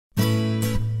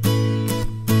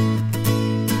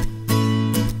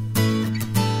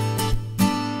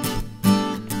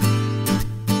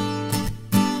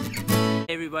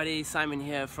everybody, Simon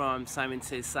here from Simon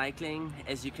Says Cycling.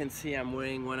 As you can see, I'm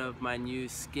wearing one of my new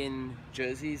skin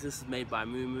jerseys. This is made by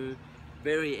Moo.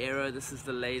 Very aero. This is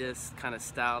the latest kind of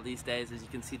style these days. As you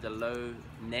can see, the low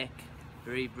neck,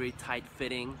 very tight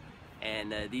fitting.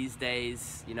 And these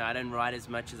days, you know, I don't ride as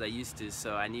much as I used to,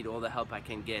 so I need all the help I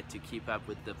can get to keep up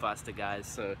with the faster guys.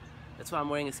 So that's why I'm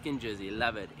wearing a skin jersey.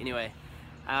 Love it. Anyway,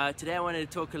 today I wanted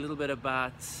to talk a little bit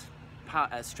about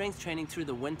strength training through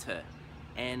the winter.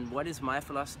 And what is my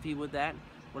philosophy with that?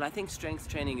 Well, I think strength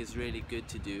training is really good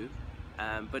to do,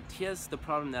 but here's the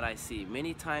problem that I see.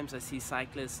 Many times I see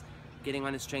cyclists getting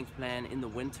on a strength plan in the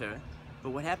winter,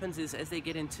 but what happens is as they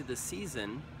get into the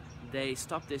season, they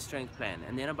stop their strength plan,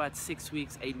 and then about 6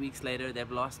 weeks, 8 weeks later, they've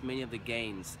lost many of the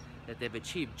gains that they've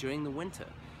achieved during the winter.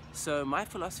 So my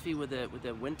philosophy with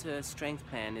a winter strength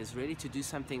plan is really to do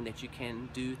something that you can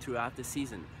do throughout the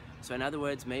season. So in other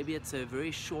words, maybe it's a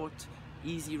very short,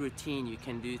 easy routine. You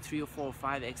can do 3 or 4 or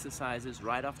 5 exercises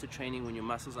right after training when your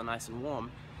muscles are nice and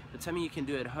warm, but something you can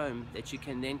do at home that you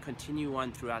can then continue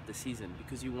on throughout the season,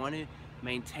 because you want to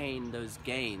maintain those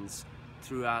gains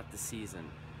throughout the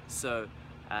season. So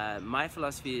my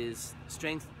philosophy is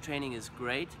strength training is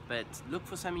great, but look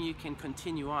for something you can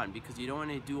continue on, because you don't want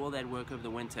to do all that work over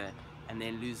the winter and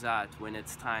then lose out when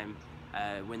it's time,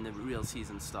 when the real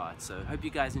season starts. So hope you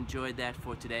guys enjoyed that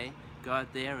for today. Go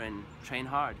out there and train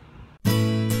hard.